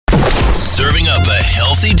Serving up a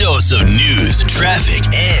healthy dose of news, traffic,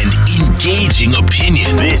 and engaging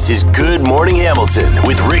opinion. This is Good Morning Hamilton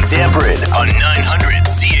with Rick Zamperin on 900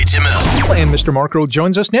 CHML. And Mr. Mark Rowe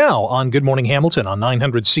joins us now on Good Morning Hamilton on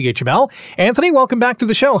 900 CHML. Anthony, welcome back to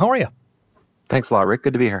the show. How are you? Thanks a lot, Rick.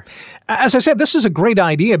 Good to be here. As I said, this is a great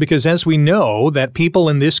idea because as we know that people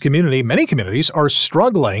in this community, many communities, are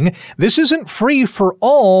struggling. This isn't free for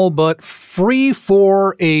all, but free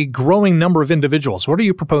for a growing number of individuals. What are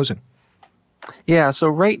you proposing? Yeah, so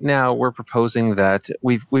right now we're proposing that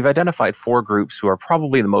we've identified 4 groups who are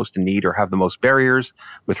probably the most in need or have the most barriers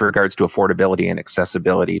with regards to affordability and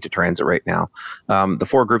accessibility to transit right now. The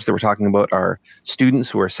 4 groups that we're talking about are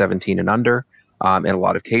students who are 17 and under. In a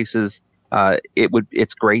lot of cases,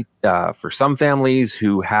 it's great for some families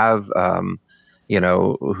who have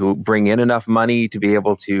who bring in enough money to be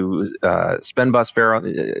able to spend bus fare,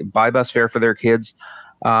 buy bus fare for their kids.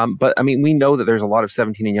 But I mean, we know that there's a lot of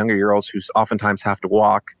 17 and younger year olds who oftentimes have to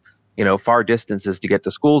walk, far distances to get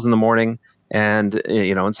to schools in the morning. And,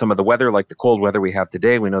 in some of the weather, like the cold weather we have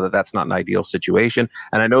today, we know that that's not an ideal situation.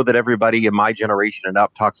 And I know that everybody in my generation and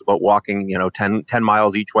up talks about walking, 10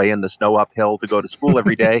 miles each way in the snow uphill to go to school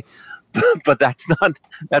every day. But that's not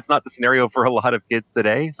the scenario for a lot of kids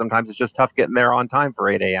today. Sometimes it's just tough getting there on time for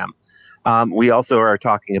 8 a.m. We also are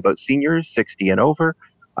talking about seniors 60 and over.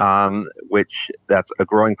 Which that's a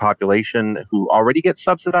growing population who already gets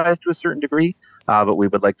subsidized to a certain degree, but we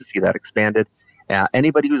would like to see that expanded.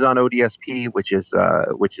 Anybody who's on ODSP, which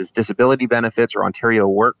is disability benefits or Ontario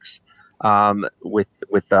Works, with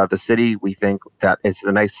the city, we think that is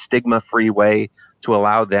a nice stigma-free way to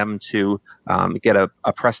allow them to get a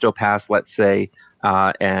Presto Pass, let's say,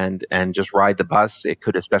 and just ride the bus. It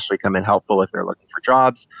could especially come in helpful if they're looking for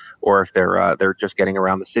jobs or if they're just getting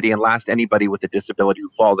around the city. And last, anybody with a disability who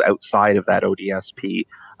falls outside of that ODSP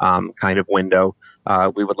kind of window,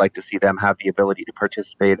 we would like to see them have the ability to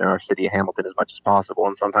participate in our city of Hamilton as much as possible.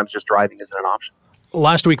 And sometimes just driving isn't an option.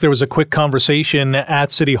 Last week, there was a quick conversation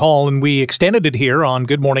at City Hall, and we extended it here on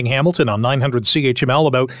Good Morning Hamilton on 900 CHML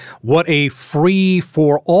about what a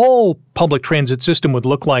free-for-all public transit system would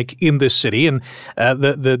look like in this city. And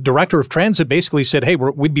the director of transit basically said, hey,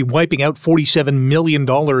 we'd be wiping out $47 million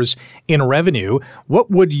in revenue. What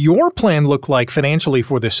would your plan look like financially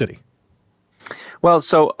for this city? Well,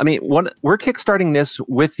 so, I mean, we're kickstarting this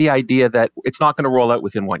with the idea that it's not going to roll out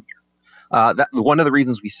within 1 year. One of the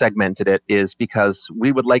reasons we segmented it is because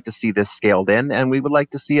we would like to see this scaled in, and we would like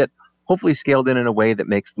to see it hopefully scaled in a way that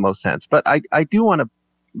makes the most sense. But I do want to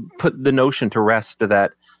put the notion to rest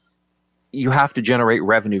that you have to generate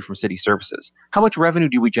revenue from city services. How much revenue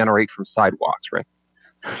do we generate from sidewalks, Rick?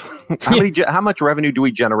 How much revenue do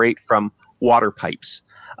we generate from water pipes?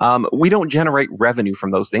 We don't generate revenue from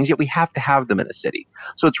those things, yet we have to have them in a city.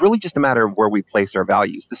 So it's really just a matter of where we place our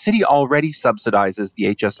values. The city already subsidizes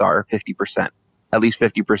the HSR 50%, at least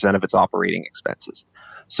 50% of its operating expenses.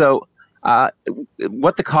 So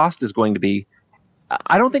what the cost is going to be,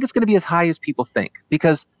 I don't think it's going to be as high as people think,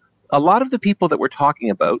 because a lot of the people that we're talking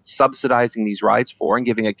about subsidizing these rides for and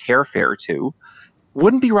giving a care fare to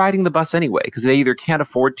wouldn't be riding the bus anyway, because they either can't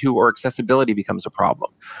afford to or accessibility becomes a problem.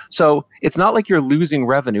 So it's not like you're losing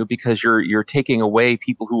revenue because you're taking away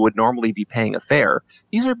people who would normally be paying a fare.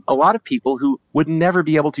 These are a lot of people who would never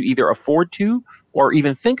be able to either afford to or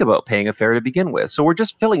even think about paying a fare to begin with. So we're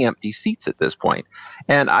just filling empty seats at this point.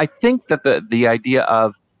 And I think that the idea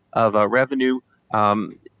of a revenue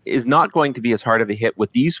is not going to be as hard of a hit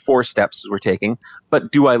with these 4 steps as we're taking.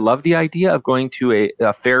 But do I love the idea of going to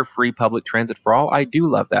a fare-free public transit for all? I do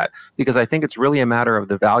love that, because I think it's really a matter of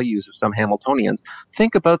the values of some Hamiltonians.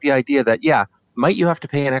 Think about the idea that, might you have to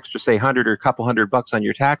pay an extra, say, $100 or a couple $100 on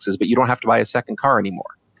your taxes, but you don't have to buy a second car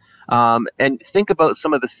anymore. And think about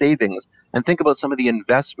some of the savings, and think about some of the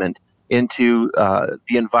investment into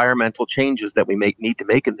the environmental changes that we need to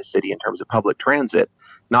make in the city in terms of public transit,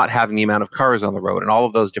 not having the amount of cars on the road and all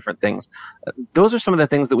of those different things. Those are some of the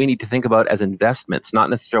things that we need to think about as investments, not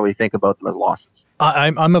necessarily think about them as losses.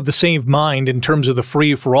 I'm of the same mind in terms of the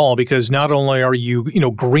free for all, because not only are you,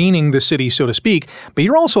 greening the city, so to speak, but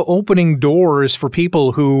you're also opening doors for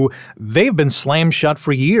people who they've been slammed shut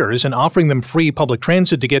for years, and offering them free public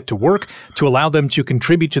transit to get to work, to allow them to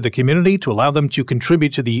contribute to the community, to allow them to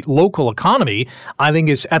contribute to the local economy. I think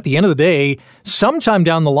is, at the end of the day, sometime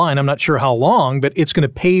down the line, I'm not sure how long, but it's going to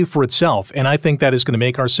pay for itself. And I think that is going to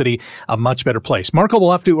make our city a much better place.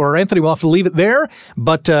 Anthony will have to leave it there,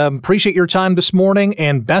 but appreciate your time this morning,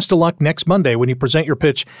 and best of luck next Monday when you present your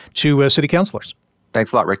pitch to city councilors.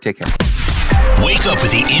 Thanks a lot, Rick. Take care. Wake up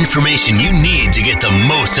with the information you need to get the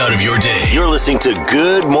most out of your day. You're listening to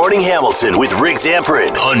Good Morning Hamilton with Rick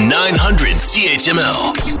Zamperin on 900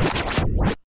 CHML.